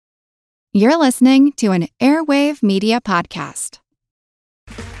You're listening to an Airwave Media Podcast.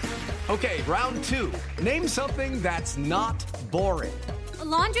 Okay, round two. Name something that's not boring. A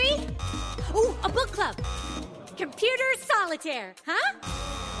laundry? Ooh, a book club. Computer solitaire, huh?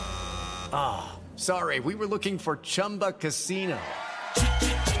 Ah, sorry, we were looking for Chumba Casino.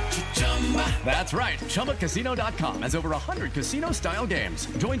 That's right, ChumbaCasino.com has over 100 casino-style games.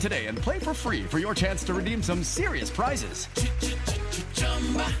 Join today and play for free for your chance to redeem some serious prizes.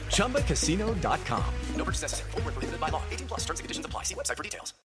 ChumbaCasino.com. No purchase necessary. Void where prohibited by law. 18 plus terms and conditions apply. See website for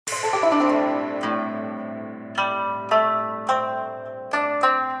details.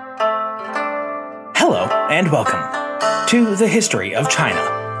 Hello, and welcome to the History of China.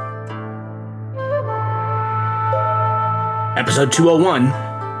 Episode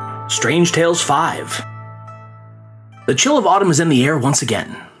 201, Strange Tales 5. The chill of autumn is in the air once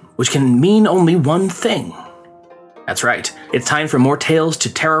again, which can mean only one thing. That's right, it's time for more tales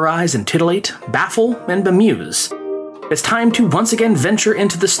to terrorize and titillate, baffle and bemuse. It's time to once again venture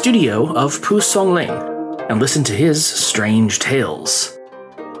into the studio of Pu Songling and listen to his strange tales.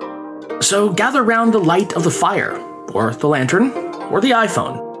 So gather round the light of the fire, or the lantern, or the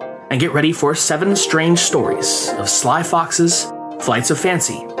iPhone, and get ready for 7 strange stories of sly foxes, flights of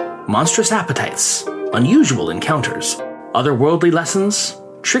fancy, monstrous appetites, unusual encounters, otherworldly lessons,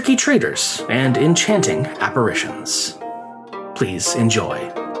 tricky traders, and enchanting apparitions. Please enjoy.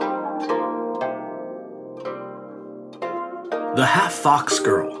 The Half-Fox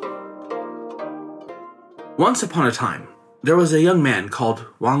Girl. Once upon a time, there was a young man called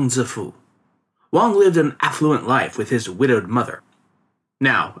Wang Zifu. Wang lived an affluent life with his widowed mother.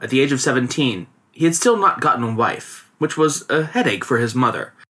 Now, at the age of 17, he had still not gotten a wife, which was a headache for his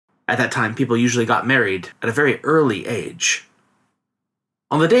mother. At that time, people usually got married at a very early age.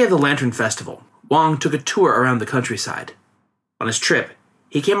 On the day of the Lantern Festival, Wang took a tour around the countryside. On his trip,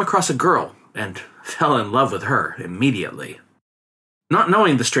 he came across a girl and fell in love with her immediately. Not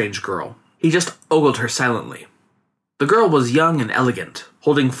knowing the strange girl, he just ogled her silently. The girl was young and elegant,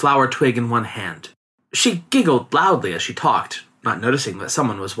 holding flower twig in one hand. She giggled loudly as she talked, not noticing that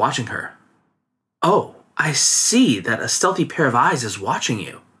someone was watching her. "Oh, I see that a stealthy pair of eyes is watching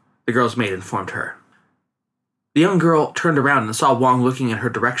you," the girl's maid informed her. The young girl turned around and saw Wang looking in her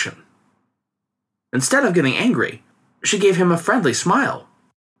direction. Instead of getting angry, she gave him a friendly smile.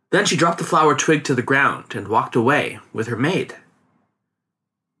 Then she dropped the flower twig to the ground and walked away with her maid.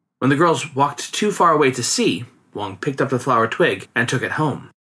 When the girls walked too far away to see, Wang picked up the flower twig and took it home.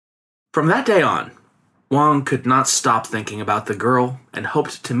 From that day on, Wang could not stop thinking about the girl and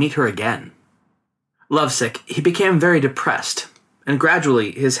hoped to meet her again. Lovesick, he became very depressed, and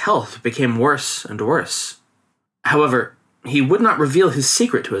gradually his health became worse and worse. However, he would not reveal his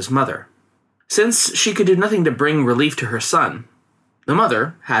secret to his mother. Since she could do nothing to bring relief to her son, the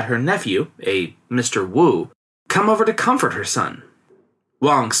mother had her nephew, a Mr. Wu, come over to comfort her son.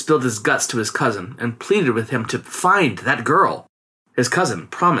 Wang spilled his guts to his cousin and pleaded with him to find that girl. His cousin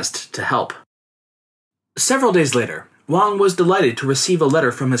promised to help. Several days later, Wang was delighted to receive a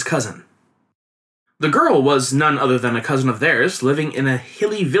letter from his cousin. The girl was none other than a cousin of theirs living in a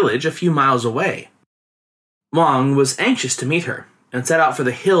hilly village a few miles away. Wang was anxious to meet her and set out for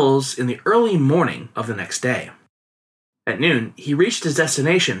the hills in the early morning of the next day. At noon, he reached his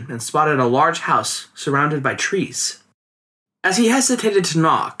destination and spotted a large house surrounded by trees. As he hesitated to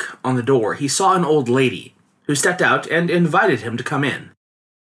knock on the door, he saw an old lady who stepped out and invited him to come in.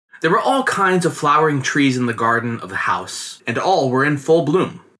 There were all kinds of flowering trees in the garden of the house, and all were in full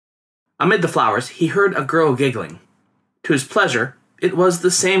bloom. Amid the flowers, he heard a girl giggling. To his pleasure, it was the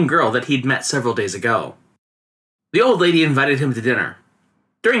same girl that he'd met several days ago. The old lady invited him to dinner.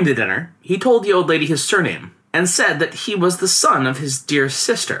 During the dinner, he told the old lady his surname and said that he was the son of his dear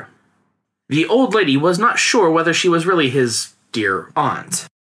sister. The old lady was not sure whether she was really his dear aunt.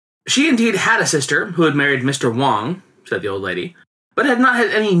 She indeed had a sister who had married Mr. Wang, said the old lady, but had not had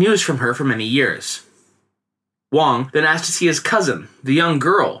any news from her for many years. Wang then asked to see his cousin, the young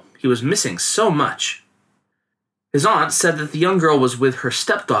girl he was missing so much. His aunt said that the young girl was with her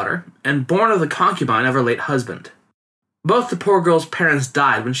stepdaughter and born of the concubine of her late husband. Both the poor girl's parents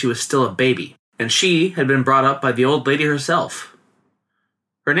died when she was still a baby, and she had been brought up by the old lady herself.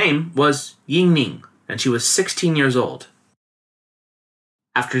 Her name was Yingning, and she was 16 years old.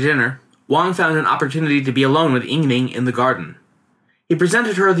 After dinner, Wang found an opportunity to be alone with Yingning in the garden. He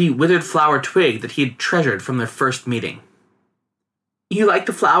presented her the withered flower twig that he had treasured from their first meeting. "You like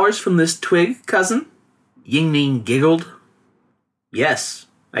the flowers from this twig, cousin?" Yingning giggled. "Yes,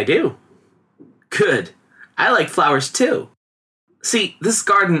 I do." "Good. I like flowers too. See, this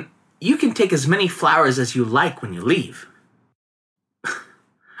garden, you can take as many flowers as you like when you leave."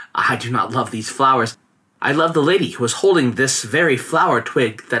 I do not love these flowers. I love the lady who was holding this very flower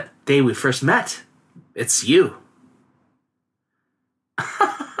twig that day we first met. It's you.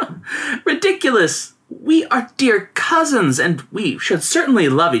 Ridiculous! We are dear cousins, and we should certainly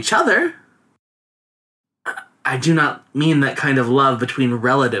love each other. I do not mean that kind of love between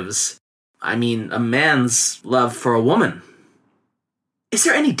relatives. I mean a man's love for a woman. Is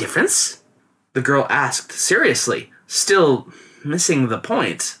there any difference? The girl asked seriously, still missing the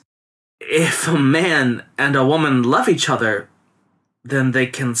point. If a man and a woman love each other, then they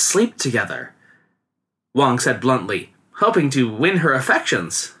can sleep together, Wang said bluntly, hoping to win her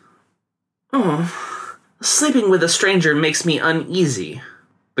affections. Oh, sleeping with a stranger makes me uneasy,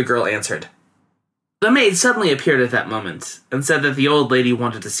 the girl answered. The maid suddenly appeared at that moment and said that the old lady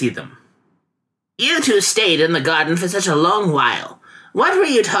wanted to see them. You two stayed in the garden for such a long while. What were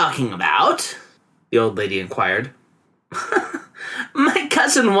you talking about? The old lady inquired. My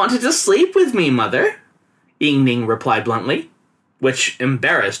cousin wanted to sleep with me, mother, Ying-ning replied bluntly, which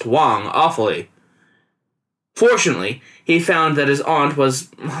embarrassed Wang awfully. Fortunately, he found that his aunt was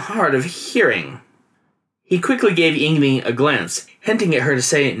hard of hearing. He quickly gave Ying-ning a glance, hinting at her to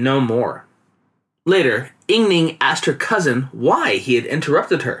say no more. Later, Ying-ning asked her cousin why he had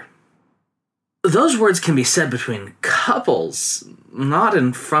interrupted her. Those words can be said between couples, not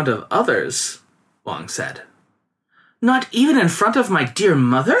in front of others, Wang said. Not even in front of my dear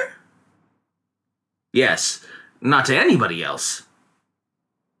mother? Yes, not to anybody else.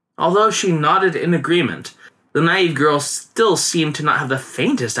 Although she nodded in agreement, the naive girl still seemed to not have the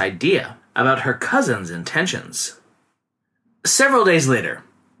faintest idea about her cousin's intentions. Several days later,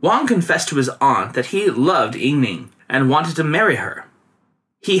 Wang confessed to his aunt that he loved Ying-ning and wanted to marry her.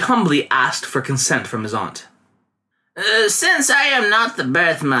 He humbly asked for consent from his aunt. Since I am not the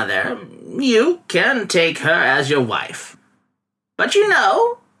birth mother, you can take her as your wife. But you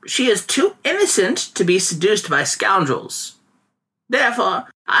know, she is too innocent to be seduced by scoundrels. Therefore,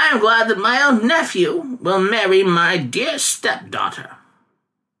 I am glad that my own nephew will marry my dear stepdaughter.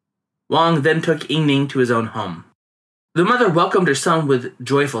 Wang then took Ying-ning to his own home. The mother welcomed her son with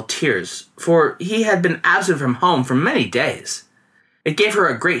joyful tears, for he had been absent from home for many days. It gave her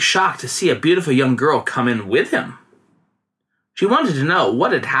a great shock to see a beautiful young girl come in with him. She wanted to know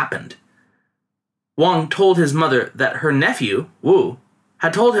what had happened. Wang told his mother that her nephew, Wu,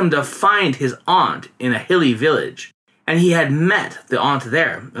 had told him to find his aunt in a hilly village, and he had met the aunt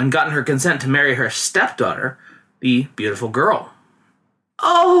there and gotten her consent to marry her stepdaughter, the beautiful girl.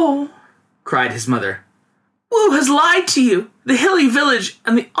 Oh, cried his mother. Wu has lied to you. The hilly village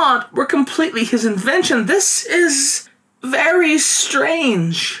and the aunt were completely his invention. This is very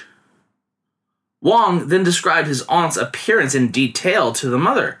strange. Wang then described his aunt's appearance in detail to the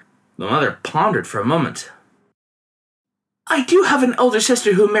mother. The mother pondered for a moment. I do have an elder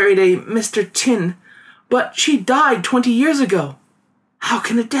sister who married a Mr. Qin, but she died 20 years ago. How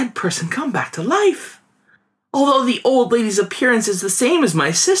can a dead person come back to life? Although the old lady's appearance is the same as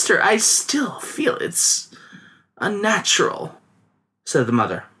my sister, I still feel it's unnatural, said the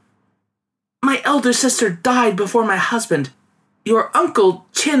mother. My elder sister died before my husband. Your uncle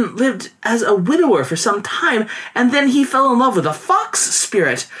Qin lived as a widower for some time, and then he fell in love with a fox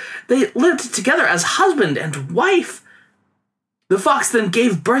spirit. They lived together as husband and wife. The fox then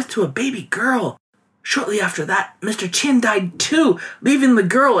gave birth to a baby girl. Shortly after that, Mr. Qin died too, leaving the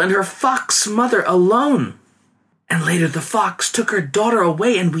girl and her fox mother alone. And later the fox took her daughter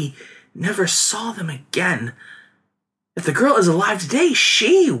away, and we never saw them again. If the girl is alive today,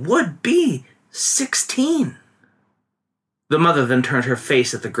 she would be 16. The mother then turned her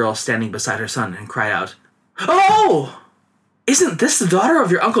face at the girl standing beside her son and cried out, Oh! Isn't this the daughter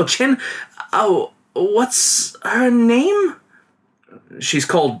of your Uncle Qin? Oh, what's her name? She's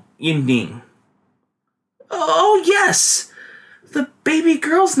called Ying-ning. Oh, yes! The baby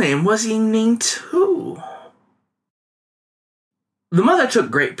girl's name was Ying-ning too. The mother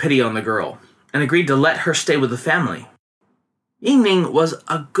took great pity on the girl and agreed to let her stay with the family. Ying-ning was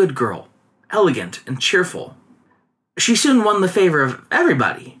a good girl, elegant and cheerful. She soon won the favor of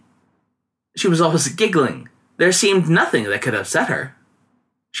everybody. She was always giggling. There seemed nothing that could upset her.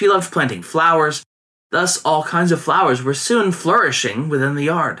 She loved planting flowers, thus all kinds of flowers were soon flourishing within the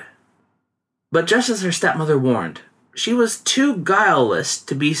yard. But just as her stepmother warned, she was too guileless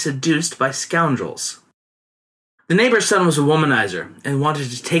to be seduced by scoundrels. The neighbor's son was a womanizer and wanted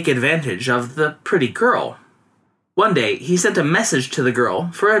to take advantage of the pretty girl. One day, he sent a message to the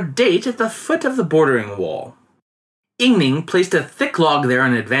girl for a date at the foot of the bordering wall. Ying-ning placed a thick log there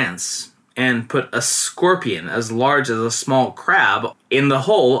in advance and put a scorpion as large as a small crab in the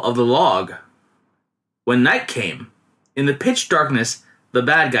hole of the log. When night came, in the pitch darkness, the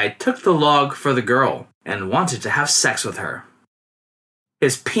bad guy took the log for the girl and wanted to have sex with her.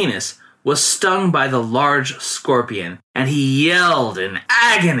 His penis was stung by the large scorpion, and he yelled in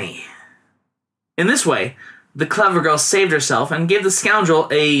agony. In this way, the clever girl saved herself and gave the scoundrel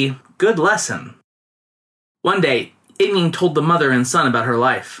a good lesson. One day, Yingning told the mother and son about her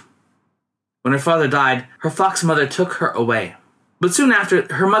life. When her father died, her fox mother took her away. But soon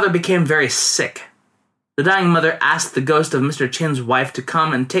after, her mother became very sick. The dying mother asked the ghost of Mr. Qin's wife to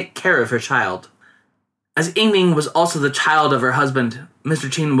come and take care of her child. As Yingning was also the child of her husband, Mr.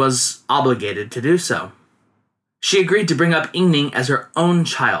 Qin was obligated to do so. She agreed to bring up Yingning as her own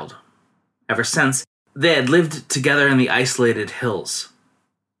child. Ever since, they had lived together in the isolated hills.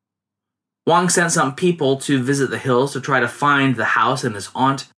 Wang sent some people to visit the hills to try to find the house and his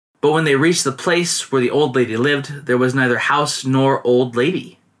aunt, but when they reached the place where the old lady lived, there was neither house nor old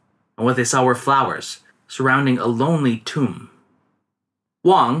lady, and what they saw were flowers surrounding a lonely tomb.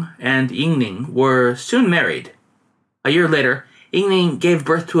 Wang and Yingning were soon married. A year later, Yingning gave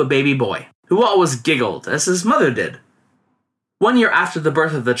birth to a baby boy, who always giggled, as his mother did. 1 year after the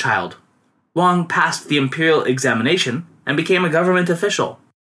birth of the child, Wang passed the imperial examination and became a government official.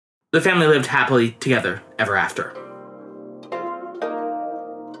 The family lived happily together ever after.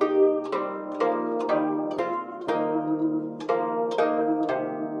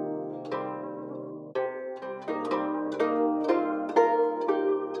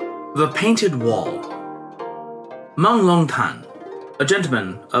 The Painted Wall. Meng Longtan, a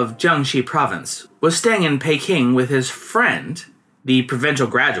gentleman of Jiangxi province, was staying in Peking with his friend, the provincial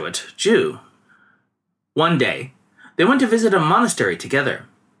graduate, Zhu. One day, they went to visit a monastery together.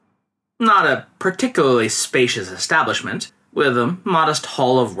 Not a particularly spacious establishment, with a modest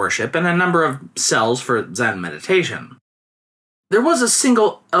hall of worship and a number of cells for Zen meditation. There was a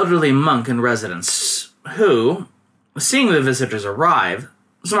single elderly monk in residence who, seeing the visitors arrive,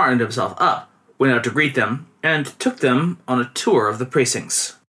 smartened himself up, went out to greet them, and took them on a tour of the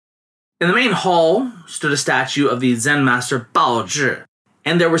precincts. In the main hall stood a statue of the Zen master Bao Zhi,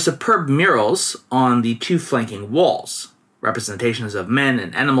 and there were superb murals on the two flanking walls, representations of men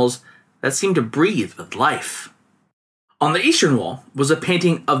and animals that seemed to breathe with life. On the eastern wall was a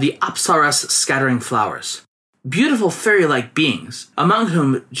painting of the Apsaras scattering flowers, beautiful fairy-like beings, among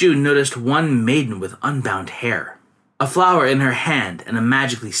whom Zhu noticed one maiden with unbound hair, a flower in her hand and a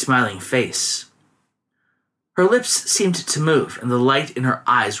magically smiling face. Her lips seemed to move, and the light in her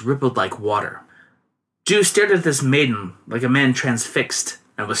eyes rippled like water. Zhu stared at this maiden like a man transfixed,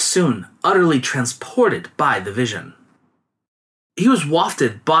 and was soon utterly transported by the vision. He was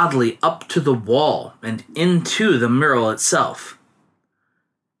wafted bodily up to the wall and into the mural itself.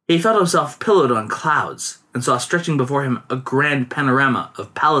 He felt himself pillowed on clouds, and saw stretching before him a grand panorama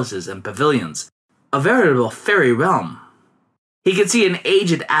of palaces and pavilions, a veritable fairy realm. He could see an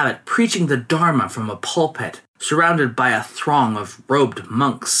aged abbot preaching the Dharma from a pulpit, surrounded by a throng of robed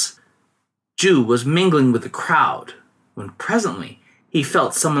monks. Zhu was mingling with the crowd, when presently he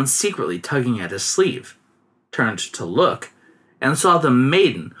felt someone secretly tugging at his sleeve, turned to look, and saw the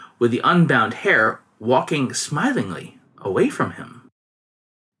maiden with the unbound hair walking smilingly away from him.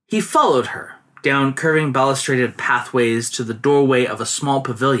 He followed her down curving balustraded pathways to the doorway of a small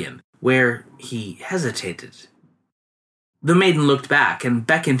pavilion, where he hesitated. The maiden looked back and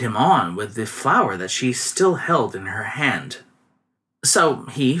beckoned him on with the flower that she still held in her hand. So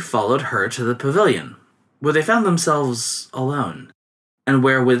he followed her to the pavilion, where they found themselves alone, and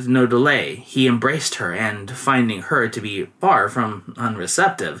where with no delay he embraced her and, finding her to be far from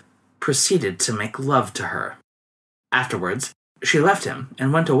unreceptive, proceeded to make love to her. Afterwards, she left him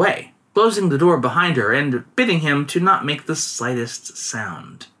and went away, closing the door behind her and bidding him to not make the slightest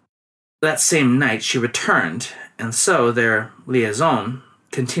sound. That same night she returned, and so their liaison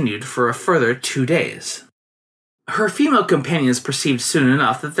continued for a further 2 days. Her female companions perceived soon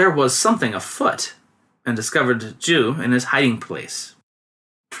enough that there was something afoot, and discovered Zhu in his hiding place.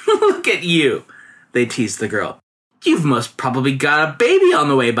 "Look at you," they teased the girl. "You've most probably got a baby on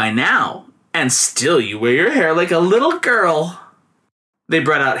the way by now, and still you wear your hair like a little girl." They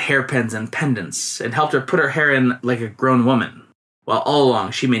brought out hairpins and pendants, and helped her put her hair in like a grown woman, while all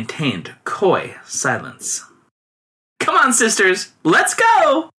along she maintained coy silence. "Come on, sisters, let's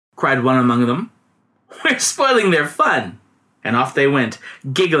go!" cried one among them. "We're spoiling their fun." And off they went,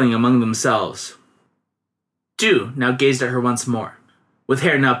 giggling among themselves. Zhu now gazed at her once more, with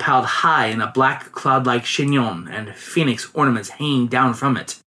hair now piled high in a black cloud-like chignon and phoenix ornaments hanging down from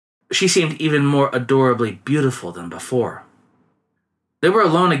it. She seemed even more adorably beautiful than before. They were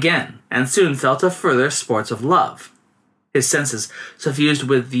alone again, and soon fell to further sports of love, his senses suffused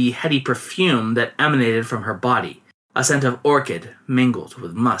with the heady perfume that emanated from her body, a scent of orchid mingled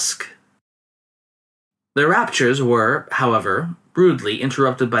with musk. Their raptures were, however, rudely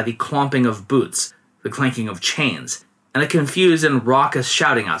interrupted by the clomping of boots, the clanking of chains, and a confused and raucous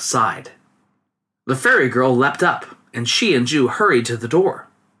shouting outside. The fairy girl leapt up, and she and Ju hurried to the door.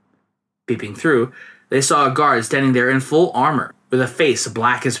 Peeping through, they saw a guard standing there in full armor, with a face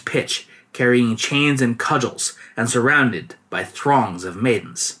black as pitch, carrying chains and cudgels, and surrounded by throngs of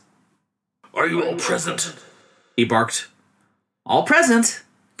maidens. "Are you all present?" he barked. "All present,"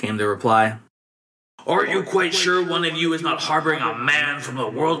 came the reply. "Are you quite sure one of you is not harboring a man from the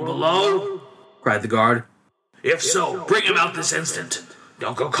world below?" cried the guard. "If so, bring him out this instant.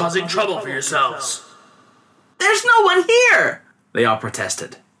 Don't go causing trouble for yourselves." "There's no one here!" they all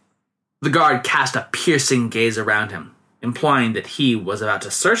protested. The guard cast a piercing gaze around him, implying that he was about to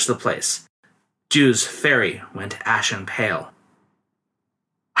search the place. Ju's fairy went ashen pale.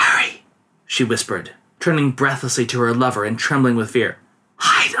 "Hurry," she whispered, turning breathlessly to her lover and trembling with fear.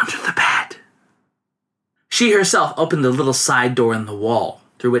 "Hide under the bed." She herself opened the little side door in the wall,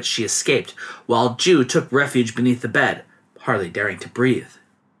 through which she escaped, while Ju took refuge beneath the bed, hardly daring to breathe.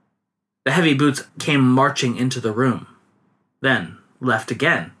 The heavy boots came marching into the room, then left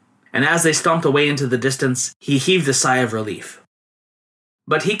again, and as they stomped away into the distance, he heaved a sigh of relief.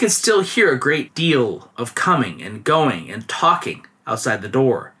 But he could still hear a great deal of coming and going and talking outside the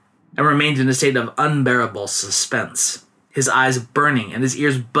door, and remained in a state of unbearable suspense, his eyes burning and his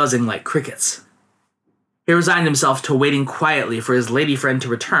ears buzzing like crickets. He resigned himself to waiting quietly for his lady friend to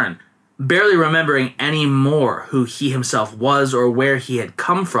return, barely remembering any more who he himself was or where he had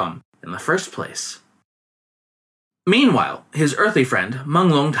come from in the first place. Meanwhile, his earthly friend,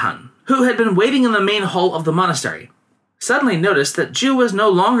 Meng Longtan, who had been waiting in the main hall of the monastery, suddenly noticed that Ju was no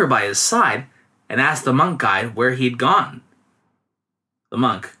longer by his side and asked the monk guide where he'd gone. The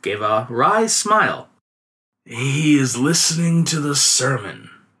monk gave a wry smile. "He is listening to the sermon."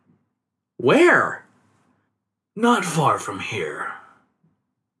 "Where?" "Not far from here."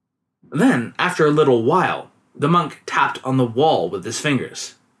 Then, after a little while, the monk tapped on the wall with his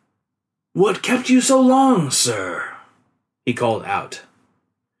fingers. "What kept you so long, sir?" he called out.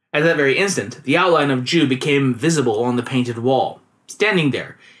 At that very instant, the outline of Ju became visible on the painted wall, standing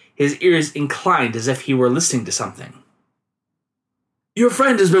there, his ears inclined as if he were listening to something. "Your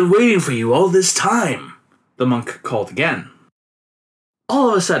friend has been waiting for you all this time," the monk called again. All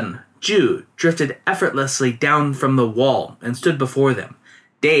of a sudden, Ju drifted effortlessly down from the wall and stood before them,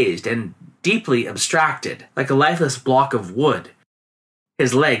 dazed and deeply abstracted, like a lifeless block of wood,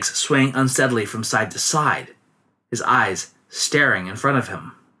 his legs swaying unsteadily from side to side, his eyes staring in front of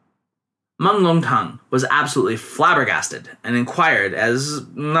him. Meng Longtang was absolutely flabbergasted and inquired, as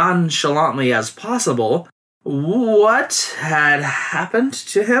nonchalantly as possible, what had happened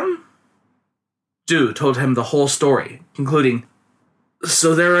to him? Ju told him the whole story, concluding,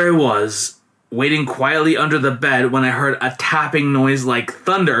 "So there I was, waiting quietly under the bed when I heard a tapping noise like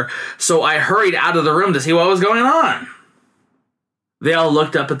thunder, so I hurried out of the room to see what was going on." They all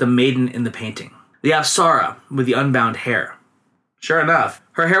looked up at the maiden in the painting, the Apsara with the unbound hair. Sure enough,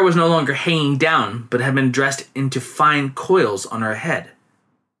 her hair was no longer hanging down, but had been dressed into fine coils on her head.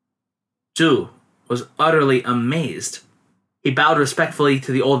 Ju was utterly amazed. He bowed respectfully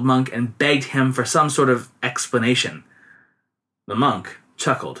to the old monk and begged him for some sort of explanation. The monk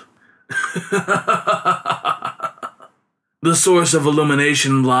chuckled. "The source of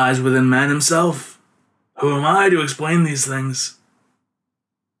illumination lies within man himself. Who am I to explain these things?"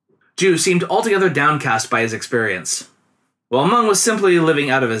 Ju seemed altogether downcast by his experience, while Meng was simply living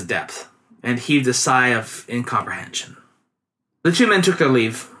out of his depth, and heaved a sigh of incomprehension. The two men took their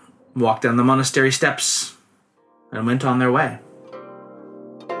leave, walked down the monastery steps, and went on their way.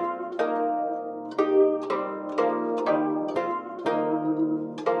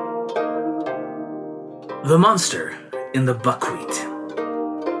 The Monster in the Buckwheat.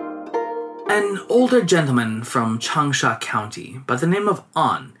 An older gentleman from Changsha County by the name of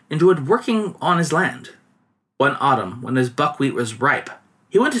An enjoyed working on his land. One autumn, when his buckwheat was ripe,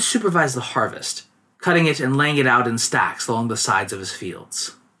 he went to supervise the harvest, cutting it and laying it out in stacks along the sides of his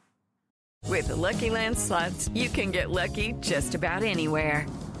fields. With the Lucky Land Slots, you can get lucky just about anywhere.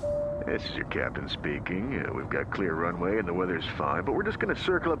 This is your captain speaking. We've got clear runway and the weather's fine, but we're just going to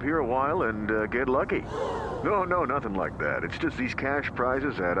circle up here a while and get lucky. No, nothing like that. It's just these cash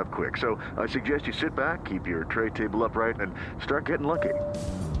prizes add up quick. So I suggest you sit back, keep your tray table upright, and start getting lucky.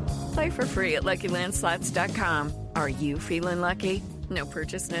 Play for free at LuckyLandSlots.com. Are you feeling lucky? No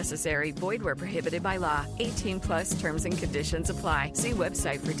purchase necessary. Void where prohibited by law. 18+ terms and conditions apply. See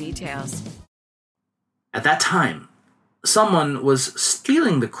website for details. At that time, someone was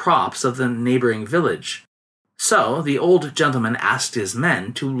stealing the crops of the neighboring village, So the old gentleman asked his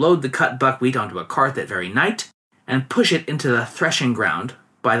men to load the cut buckwheat onto a cart that very night and push it into the threshing ground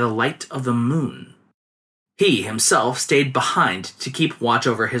by the light of the moon. He himself stayed behind to keep watch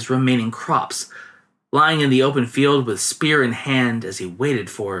over his remaining crops, lying in the open field with spear in hand as he waited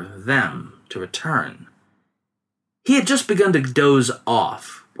for them to return. He had just begun to doze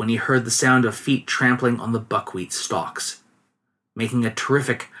off when he heard the sound of feet trampling on the buckwheat stalks, making a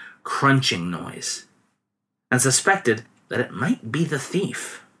terrific crunching noise, and suspected that it might be the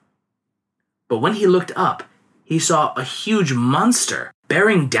thief. But when he looked up, he saw a huge monster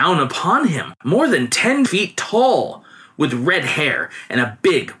bearing down upon him, more than 10 feet tall, with red hair and a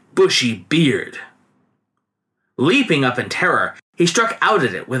big, bushy beard. Leaping up in terror, he struck out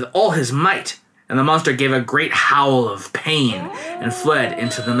at it with all his might, and the monster gave a great howl of pain and fled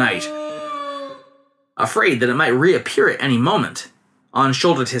into the night. Afraid that it might reappear at any moment, On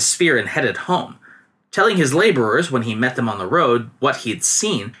shouldered his spear and headed home, telling his laborers when he met them on the road what he had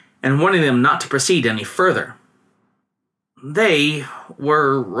seen and warning them not to proceed any further. They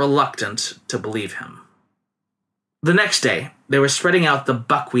were reluctant to believe him. The next day, they were spreading out the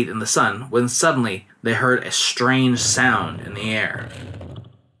buckwheat in the sun when suddenly they heard a strange sound in the air.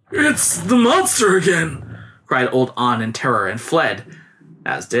 "It's the monster again!" cried Old An in terror and fled,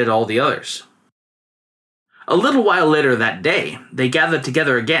 as did all the others. A little while later that day, they gathered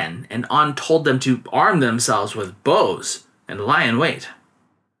together again, and An told them to arm themselves with bows and lie in wait.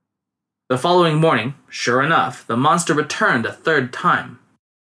 The following morning, sure enough, the monster returned a third time.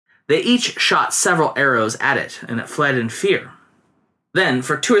 They each shot several arrows at it, and it fled in fear. Then,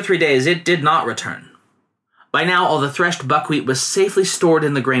 for 2 or 3 days, it did not return. By now, all the threshed buckwheat was safely stored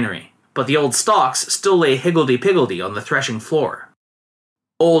in the granary, but the old stalks still lay higgledy-piggledy on the threshing floor.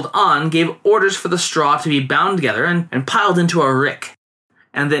 Old An gave orders for the straw to be bound together and piled into a rick,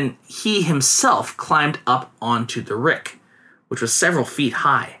 and then he himself climbed up onto the rick, which was several feet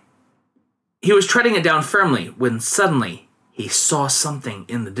high. He was treading it down firmly when suddenly he saw something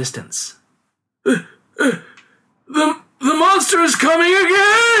in the distance. The monster is coming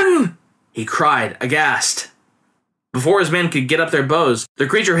again!" he cried, aghast. Before his men could get up their bows, the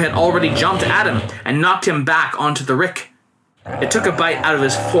creature had already jumped at him and knocked him back onto the rick. It took a bite out of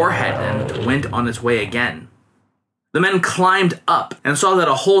his forehead and went on its way again. The men climbed up and saw that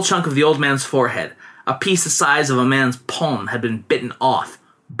a whole chunk of the old man's forehead, a piece the size of a man's palm, had been bitten off,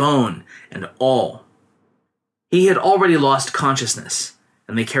 bone and all. He had already lost consciousness,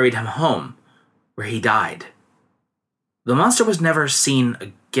 and they carried him home, where he died. The monster was never seen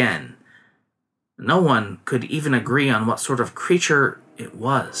again. No one could even agree on what sort of creature it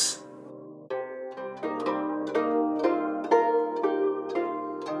was.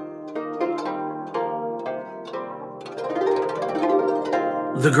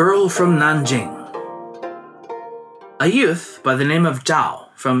 The Girl from Nanjing. A youth by the name of Zhao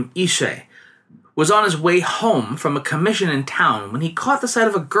from Yishui was on his way home from a commission in town when he caught the sight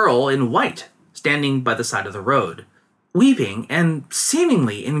of a girl in white standing by the side of the road, weeping and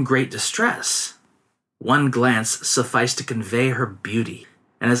seemingly in great distress. One glance sufficed to convey her beauty,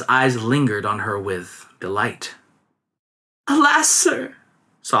 and his eyes lingered on her with delight. "Alas, sir,"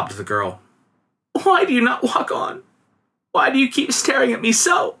 sobbed the girl, "why do you not walk on? Why do you keep staring at me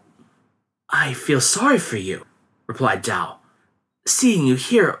so?" "I feel sorry for you," replied Zhao, "seeing you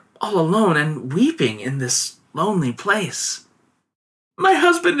here all alone and weeping in this lonely place." "My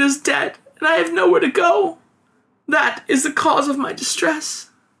husband is dead, and I have nowhere to go. That is the cause of my distress."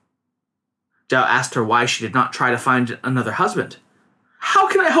 Zhao asked her why she did not try to find another husband. "How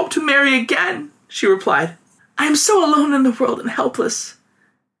can I hope to marry again?" she replied. "I am so alone in the world and helpless.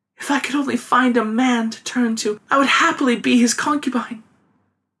 If I could only find a man to turn to, I would happily be his concubine."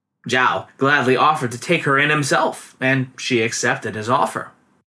 Zhao gladly offered to take her in himself, and she accepted his offer.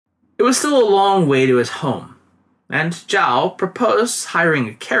 It was still a long way to his home, and Zhao proposed hiring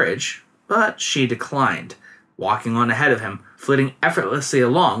a carriage, but she declined, walking on ahead of him, flitting effortlessly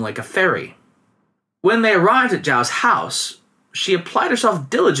along like a fairy. When they arrived at Zhao's house, she applied herself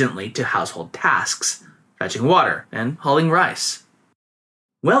diligently to household tasks, fetching water and hulling rice.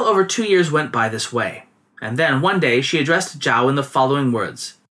 Well over 2 years went by this way, and then one day she addressed Zhao in the following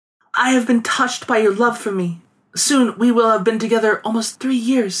words. "I have been touched by your love for me. Soon we will have been together almost 3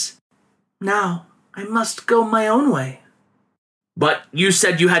 years. Now I must go my own way." "But you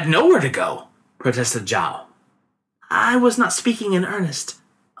said you had nowhere to go," protested Zhao. "I was not speaking in earnest.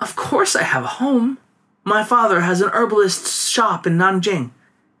 Of course I have a home. My father has an herbalist's shop in Nanjing.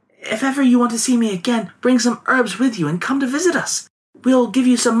 If ever you want to see me again, bring some herbs with you and come to visit us. We'll give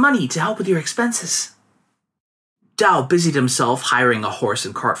you some money to help with your expenses." Zhao busied himself hiring a horse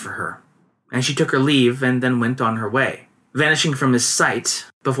and cart for her, and she took her leave and then went on her way, vanishing from his sight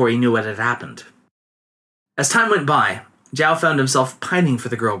before he knew what had happened. As time went by, Zhao found himself pining for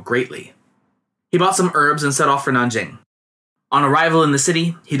the girl greatly. He bought some herbs and set off for Nanjing. On arrival in the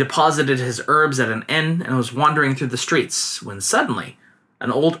city, he deposited his herbs at an inn and was wandering through the streets when suddenly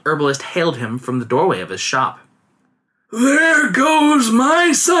an old herbalist hailed him from the doorway of his shop. "There goes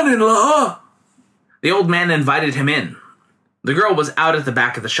my son-in-law!" The old man invited him in. The girl was out at the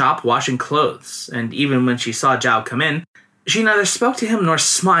back of the shop washing clothes, and even when she saw Zhao come in, she neither spoke to him nor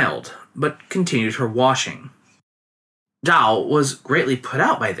smiled, but continued her washing. Zhao was greatly put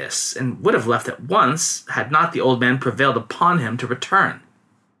out by this, and would have left at once had not the old man prevailed upon him to return.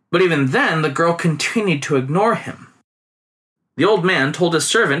 But even then, the girl continued to ignore him. The old man told his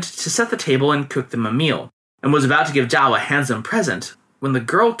servant to set the table and cook them a meal, and was about to give Zhao a handsome present when the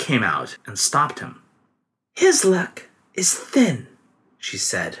girl came out and stopped him. "His luck is thin," she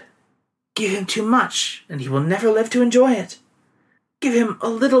said. "Give him too much, and he will never live to enjoy it. Give him a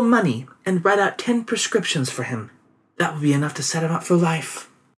little money and write out 10 prescriptions for him. That will be enough to set him up for life."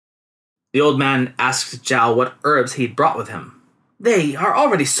 The old man asked Zhao what herbs he'd brought with him. "They are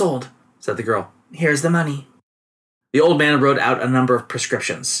already sold," said the girl. "Here's the money." The old man wrote out a number of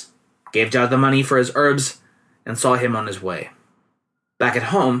prescriptions, gave Zhao the money for his herbs, and saw him on his way. Back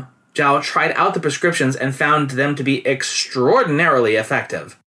at home, Zhao tried out the prescriptions and found them to be extraordinarily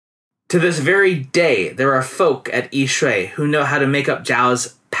effective. To this very day, there are folk at Yishui who know how to make up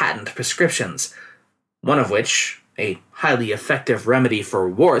Zhao's patent prescriptions, one of which, a highly effective remedy for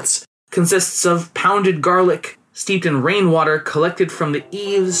warts, consists of pounded garlic steeped in rainwater collected from the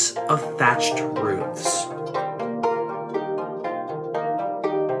eaves of thatched roofs.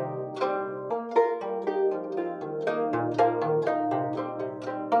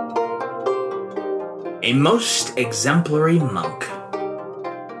 A most exemplary monk.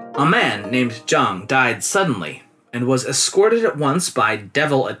 A man named Zhang died suddenly and was escorted at once by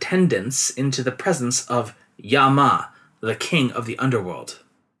devil attendants into the presence of Yama, the king of the underworld.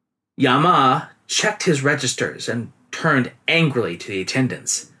 Yama checked his registers and turned angrily to the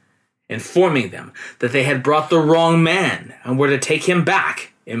attendants, informing them that they had brought the wrong man and were to take him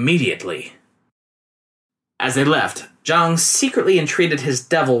back immediately. As they left, Zhang secretly entreated his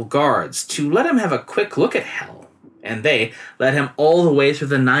devil guards to let him have a quick look at hell, and they led him all the way through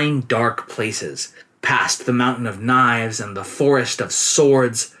the 9 dark places, past the mountain of knives and the forest of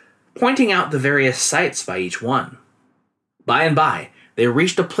swords, pointing out the various sights by each one. By and by, they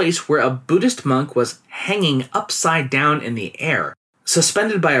reached a place where a Buddhist monk was hanging upside down in the air,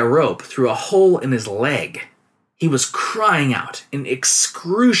 suspended by a rope through a hole in his leg. He was crying out in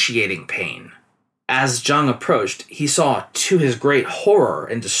excruciating pain. As Zhang approached, he saw, to his great horror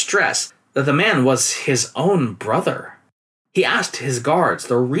and distress, that the man was his own brother. He asked his guards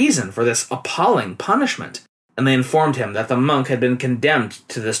the reason for this appalling punishment, and they informed him that the monk had been condemned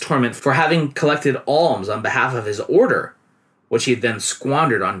to this torment for having collected alms on behalf of his order, which he had then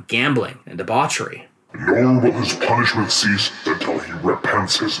squandered on gambling and debauchery. "Nor will his punishment cease until he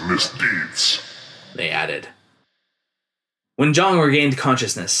repents his misdeeds," they added. When Zhang regained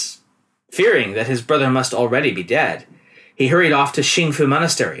consciousness, fearing that his brother must already be dead, he hurried off to Xingfu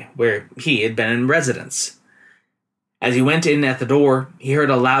Monastery, where he had been in residence. As he went in at the door, he heard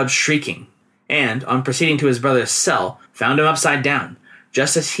a loud shrieking, and, on proceeding to his brother's cell, found him upside down,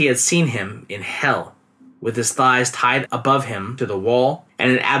 just as he had seen him in hell, with his thighs tied above him to the wall,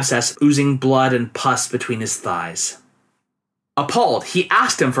 and an abscess oozing blood and pus between his thighs. Appalled, he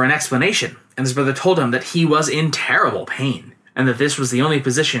asked him for an explanation, and his brother told him that he was in terrible pain, and that this was the only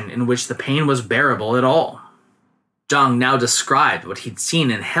position in which the pain was bearable at all. Zhang now described what he'd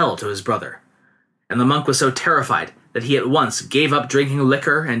seen in hell to his brother, and the monk was so terrified that he at once gave up drinking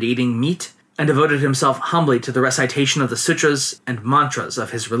liquor and eating meat, and devoted himself humbly to the recitation of the sutras and mantras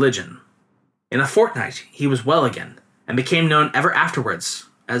of his religion. In a fortnight, he was well again, and became known ever afterwards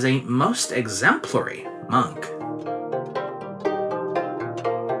as a most exemplary monk.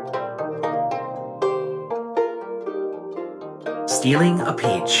 Stealing a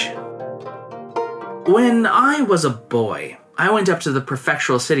peach. When I was a boy, I went up to the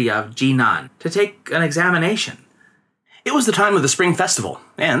prefectural city of Jinan to take an examination. It was the time of the spring festival,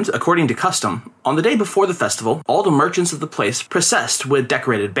 and, according to custom, on the day before the festival, all the merchants of the place processed with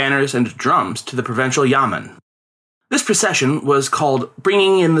decorated banners and drums to the provincial yamen. This procession was called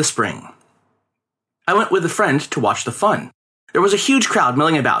Bringing in the Spring. I went with a friend to watch the fun. There was a huge crowd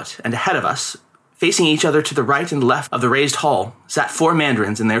milling about, and ahead of us, facing each other to the right and left of the raised hall, sat 4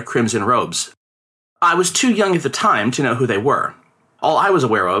 mandarins in their crimson robes. I was too young at the time to know who they were. All I was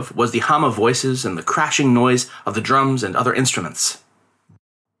aware of was the hum of voices and the crashing noise of the drums and other instruments.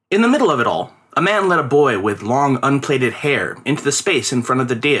 In the middle of it all, a man led a boy with long, unplaited hair into the space in front of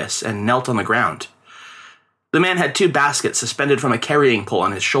the dais and knelt on the ground. The man had 2 baskets suspended from a carrying pole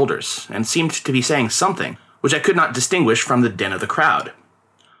on his shoulders, and seemed to be saying something, which I could not distinguish from the din of the crowd.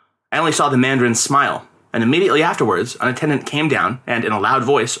 I only saw the mandarin smile, and immediately afterwards an attendant came down and, in a loud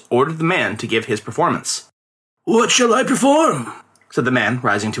voice, ordered the man to give his performance. "What shall I perform?" said the man,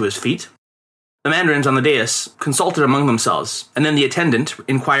 rising to his feet. The mandarins on the dais consulted among themselves, and then the attendant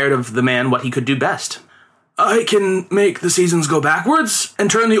inquired of the man what he could do best. "I can make the seasons go backwards and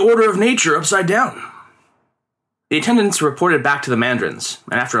turn the order of nature upside down." The attendants reported back to the mandarins,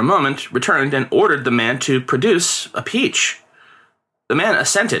 and after a moment returned and ordered the man to produce a peach. The man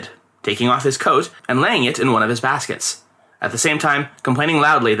assented, taking off his coat and laying it in one of his baskets, at the same time complaining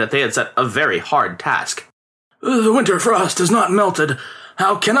loudly that they had set a very hard task. "The winter frost has not melted.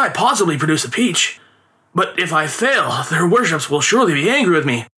 How can I possibly produce a peach? But if I fail, their worships will surely be angry with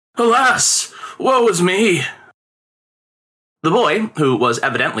me. Alas, woe is me." The boy, who was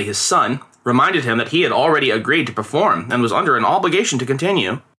evidently his son, reminded him that he had already agreed to perform and was under an obligation to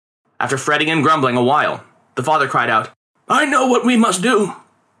continue. After fretting and grumbling a while, the father cried out, "I know what we must do.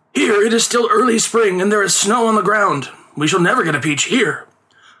 Here it is still early spring and there is snow on the ground. We shall never get a peach here.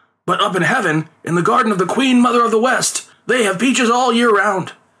 But up in heaven, in the garden of the Queen Mother of the West, they have peaches all year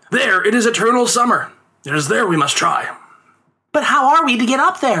round. There it is eternal summer. It is there we must try." "But how are we to get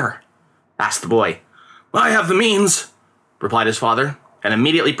up there?" asked the boy. "I have the means," replied his father, and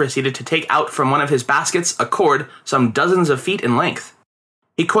immediately proceeded to take out from one of his baskets a cord some dozens of feet in length.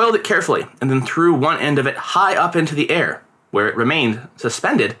 He coiled it carefully and then threw one end of it high up into the air, where it remained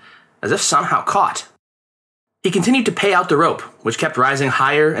suspended as if somehow caught. He continued to pay out the rope, which kept rising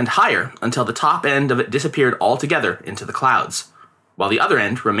higher and higher until the top end of it disappeared altogether into the clouds, while the other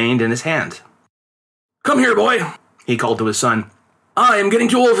end remained in his hand. "Come here, boy," he called to his son. "I am getting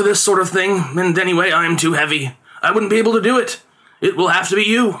too old for this sort of thing, and anyway I am too heavy. I wouldn't be able to do it. It will have to be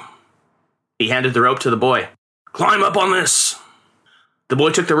you." He handed the rope to the boy. "Climb up on this." The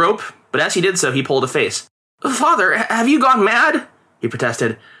boy took the rope, but as he did so, he pulled a face. "Father, have you gone mad?" he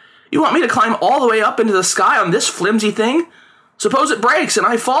protested. "You want me to climb all the way up into the sky on this flimsy thing? Suppose it breaks and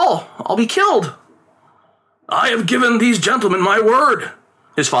I fall. I'll be killed." "I have given these gentlemen my word,"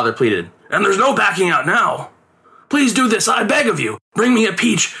 his father pleaded, "and there's no backing out now. Please do this, I beg of you. Bring me a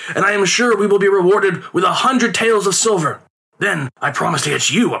peach, and I am sure we will be rewarded with 100 taels of silver. Then I promise to get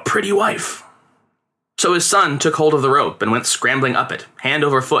you a pretty wife." So his son took hold of the rope and went scrambling up it, hand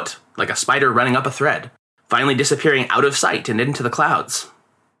over foot, like a spider running up a thread, finally disappearing out of sight and into the clouds.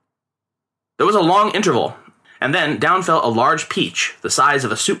 There was a long interval, and then down fell a large peach, the size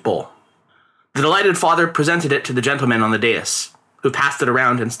of a soup bowl. The delighted father presented it to the gentleman on the dais, who passed it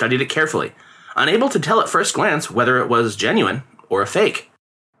around and studied it carefully, unable to tell at first glance whether it was genuine or a fake.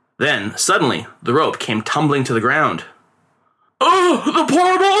 Then, suddenly, the rope came tumbling to the ground. "Oh, the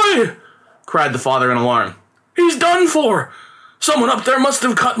poor boy!" cried the father in alarm. "He's done for! Someone up there must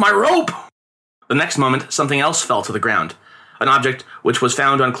have cut my rope!" The next moment, something else fell to the ground, an object which was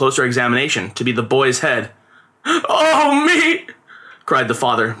found on closer examination to be the boy's head. "Oh, me!" cried the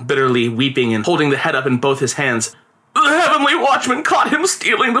father, bitterly weeping and holding the head up in both his hands. "The heavenly watchman caught him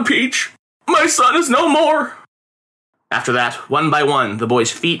stealing the peach. My son is no more." After that, one by one, the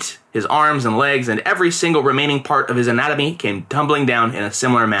boy's feet, his arms and legs, and every single remaining part of his anatomy came tumbling down in a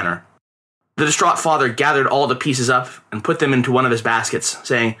similar manner. The distraught father gathered all the pieces up and put them into one of his baskets,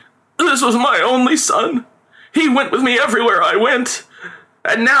 saying, "This was my only son. He went with me everywhere I went.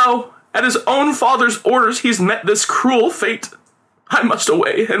 And now, at his own father's orders, he's met this cruel fate. I must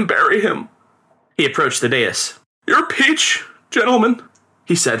away and bury him." He approached the dais. "Your peach, gentlemen,"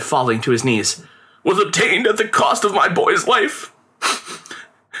 he said, falling to his knees, "was obtained at the cost of my boy's life.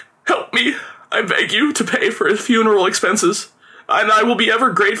 Help me, I beg you, to pay for his funeral expenses, and I will be ever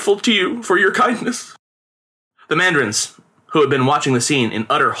grateful to you for your kindness." The mandarins, who had been watching the scene in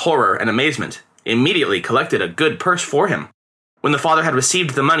utter horror and amazement, immediately collected a good purse for him. When the father had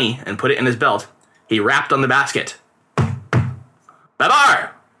received the money and put it in his belt, he rapped on the basket.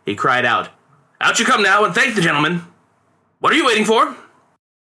 "Babar!" he cried out. "Out you come now and thank the gentleman. What are you waiting for?"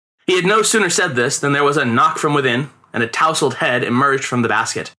 He had no sooner said this than there was a knock from within, and a tousled head emerged from the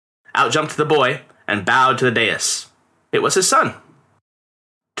basket. Out jumped the boy and bowed to the dais. It was his son.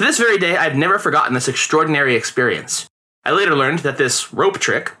 To this very day, I've never forgotten this extraordinary experience. I later learned that this rope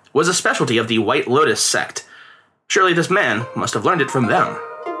trick was a specialty of the White Lotus sect. Surely this man must have learned it from them.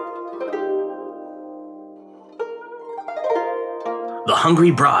 The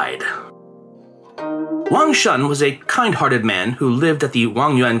Hungry Bride. Wang Shun was a kind-hearted man who lived at the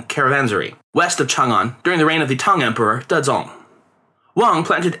Wangyuan Caravansary, west of Chang'an, during the reign of the Tang Emperor Dezong. Wang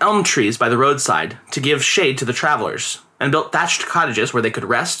planted elm trees by the roadside to give shade to the travelers, and built thatched cottages where they could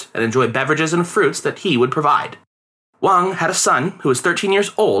rest and enjoy beverages and fruits that he would provide. Wang had a son who was 13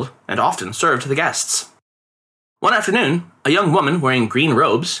 years old and often served the guests. One afternoon, a young woman wearing green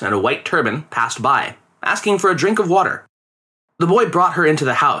robes and a white turban passed by, asking for a drink of water. The boy brought her into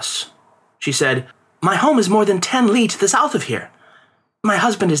the house. She said, "My home is more than 10 li to the south of here. My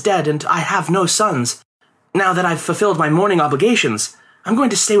husband is dead and I have no sons. Now that I've fulfilled my mourning obligations, I'm going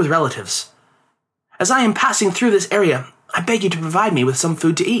to stay with relatives. As I am passing through this area, I beg you to provide me with some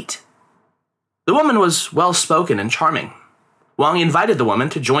food to eat." The woman was well-spoken and charming. Wang invited the woman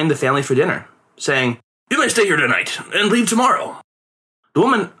to join the family for dinner, saying, "You may stay here tonight and leave tomorrow." The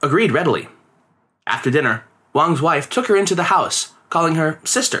woman agreed readily. After dinner, Wang's wife took her into the house, calling her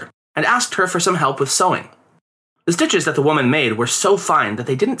sister, and asked her for some help with sewing. The stitches that the woman made were so fine that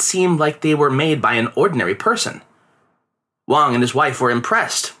they didn't seem like they were made by an ordinary person. Wang and his wife were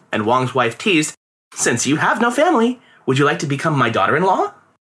impressed, and Wang's wife teased, "Since you have no family, would you like to become my daughter-in-law?"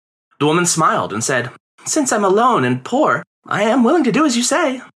 The woman smiled and said, "Since I'm alone and poor, I am willing to do as you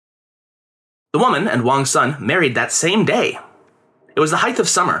say." The woman and Wang's son married that same day. It was the height of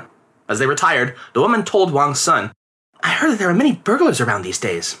summer. As they retired, the woman told Wang's son, "I heard that there are many burglars around these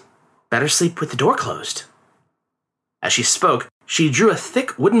days. Better sleep with the door closed." As she spoke, she drew a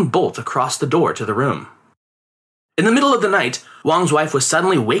thick wooden bolt across the door to the room. In the middle of the night, Wang's wife was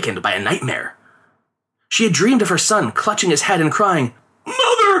suddenly wakened by a nightmare. She had dreamed of her son clutching his head and crying,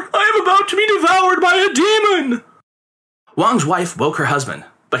 "Mother, I am about to be devoured by a demon!" Wang's wife woke her husband,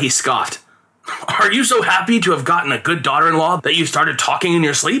 but he scoffed. "Are you so happy to have gotten a good daughter-in-law that you started talking in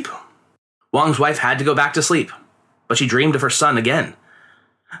your sleep?" Wang's wife had to go back to sleep, but she dreamed of her son again.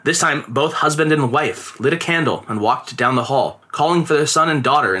 This time, both husband and wife lit a candle and walked down the hall, calling for their son and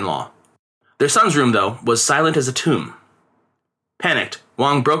daughter-in-law. Their son's room, though, was silent as a tomb. Panicked,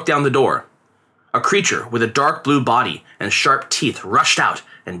 Wang broke down the door. A creature with a dark blue body and sharp teeth rushed out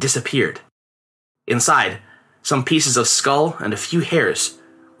and disappeared. Inside, some pieces of skull and a few hairs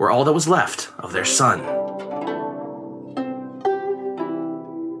were all that was left of their son.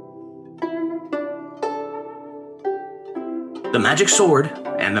 The Magic Sword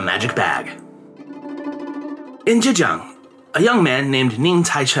and the Magic Bag. In Zhejiang, a young man named Ning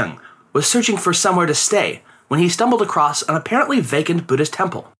Taicheng was searching for somewhere to stay when he stumbled across an apparently vacant Buddhist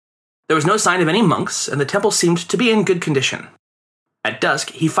temple. There was no sign of any monks, and the temple seemed to be in good condition. At dusk,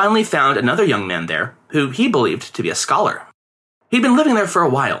 he finally found another young man there, who he believed to be a scholar. He'd been living there for a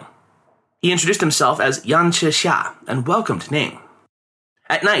while. He introduced himself as Yan Chixia and welcomed Ning.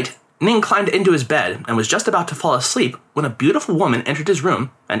 At night, Ning climbed into his bed and was just about to fall asleep when a beautiful woman entered his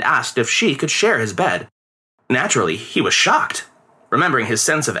room and asked if she could share his bed. Naturally, he was shocked. Remembering his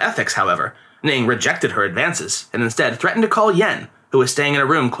sense of ethics, however, Ning rejected her advances and instead threatened to call Yen, who was staying in a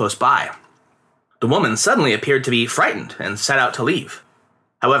room close by. The woman suddenly appeared to be frightened and set out to leave.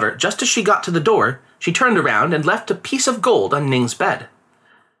 However, just as she got to the door, she turned around and left a piece of gold on Ning's bed.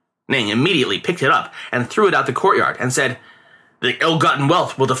 Ning immediately picked it up and threw it out the courtyard and said, "The ill-gotten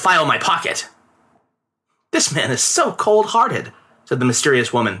wealth will defile my pocket." "This man is so cold-hearted," said the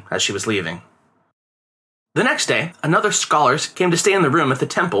mysterious woman as she was leaving. The next day, another scholar came to stay in the room at the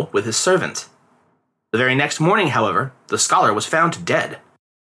temple with his servant. The very next morning, however, the scholar was found dead.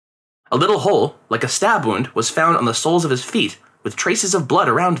 A little hole, like a stab wound, was found on the soles of his feet, with traces of blood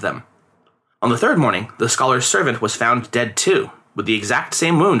around them. On the third morning, the scholar's servant was found dead too, with the exact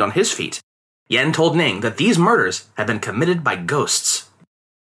same wound on his feet. Yen told Ning that these murders had been committed by ghosts.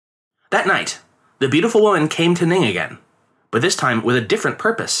 That night, the beautiful woman came to Ning again, but this time with a different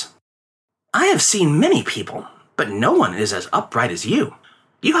purpose. "I have seen many people, but no one is as upright as you.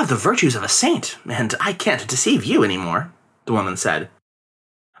 You have the virtues of a saint, and I can't deceive you anymore," the woman said.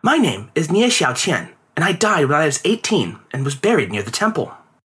 "My name is Nie Xiaoqian, and I died when I was 18 and was buried near the temple."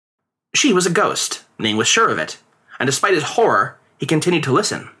 She was a ghost. Ning was sure of it, and despite his horror, he continued to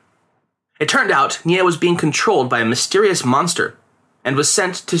listen. It turned out Nie was being controlled by a mysterious monster and was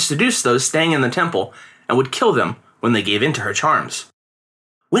sent to seduce those staying in the temple and would kill them when they gave in to her charms.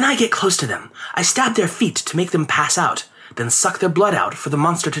 "When I get close to them, I stab their feet to make them pass out, then suck their blood out for the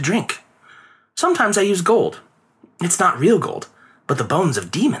monster to drink. Sometimes I use gold. It's not real gold, but the bones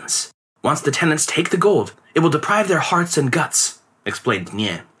of demons. Once the tenants take the gold, it will deprive their hearts and guts," explained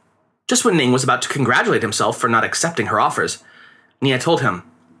Nie. Just when Ning was about to congratulate himself for not accepting her offers, Nie told him,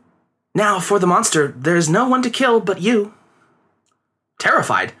 "Now, for the monster, there is no one to kill but you."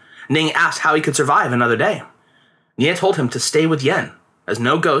 Terrified, Ning asked how he could survive another day. Nie told him to stay with Yen, as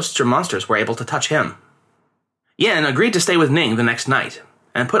no ghosts or monsters were able to touch him. Yen agreed to stay with Ning the next night,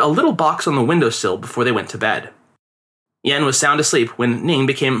 and put a little box on the windowsill before they went to bed. Yen was sound asleep when Ning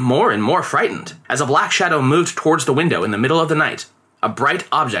became more and more frightened. As a black shadow moved towards the window in the middle of the night, a bright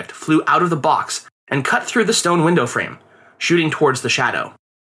object flew out of the box and cut through the stone window frame, shooting towards the shadow.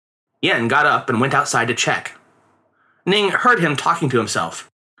 Yen got up and went outside to check. Ning heard him talking to himself.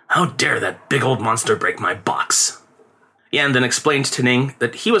 "How dare that big old monster break my box?" Yen then explained to Ning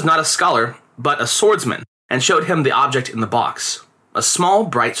that he was not a scholar, but a swordsman, and showed him the object in the box, a small,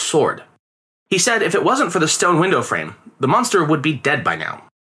 bright sword. He said if it wasn't for the stone window frame, the monster would be dead by now.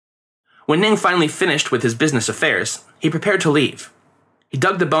 When Ning finally finished with his business affairs, he prepared to leave. He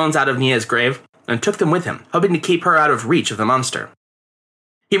dug the bones out of Nia's grave and took them with him, hoping to keep her out of reach of the monster.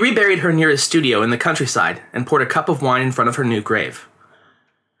 He reburied her near his studio in the countryside and poured a cup of wine in front of her new grave.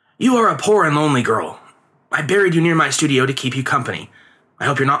 "You are a poor and lonely girl. I buried you near my studio to keep you company. I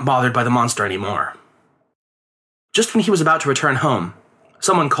hope you're not bothered by the monster anymore." Just when he was about to return home,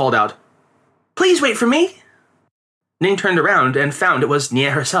 someone called out, "Please wait for me." Ning turned around and found it was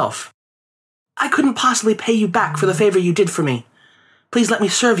Nia herself. "I couldn't possibly pay you back for the favor you did for me. Please let me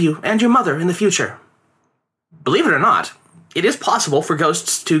serve you and your mother in the future." Believe it or not, it is possible for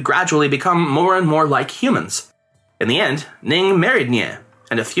ghosts to gradually become more and more like humans. In the end, Ning married Nia,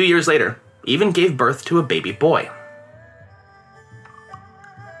 and a few years later, even gave birth to a baby boy.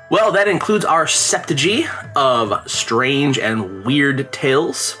 Well, that includes our septuage of strange and weird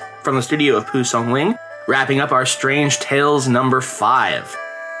tales from the studio of Pu Song Ling, wrapping up our Strange Tales number 5.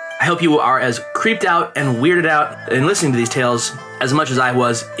 I hope you are as creeped out and weirded out in listening to these tales as much as I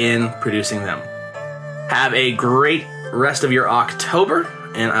was in producing them. Have a great rest of your October,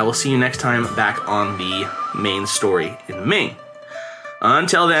 and I will see you next time back on the main story in Ming.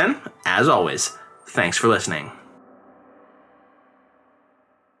 Until then, as always, thanks for listening.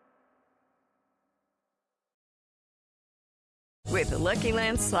 With the Lucky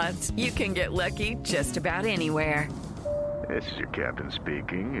Land Slots, you can get lucky just about anywhere. This is your captain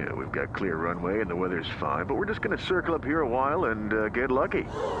speaking. We've got clear runway and the weather's fine, but we're just going to circle up here a while and get lucky.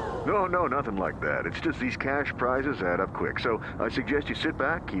 No, nothing like that. It's just these cash prizes add up quick. So I suggest you sit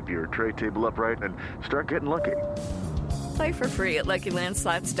back, keep your tray table upright, and start getting lucky. Play for free at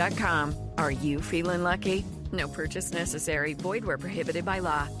LuckyLandSlots.com. Are you feeling lucky? No purchase necessary. Void where prohibited by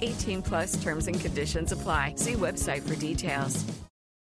law. 18+ terms and conditions apply. See website for details.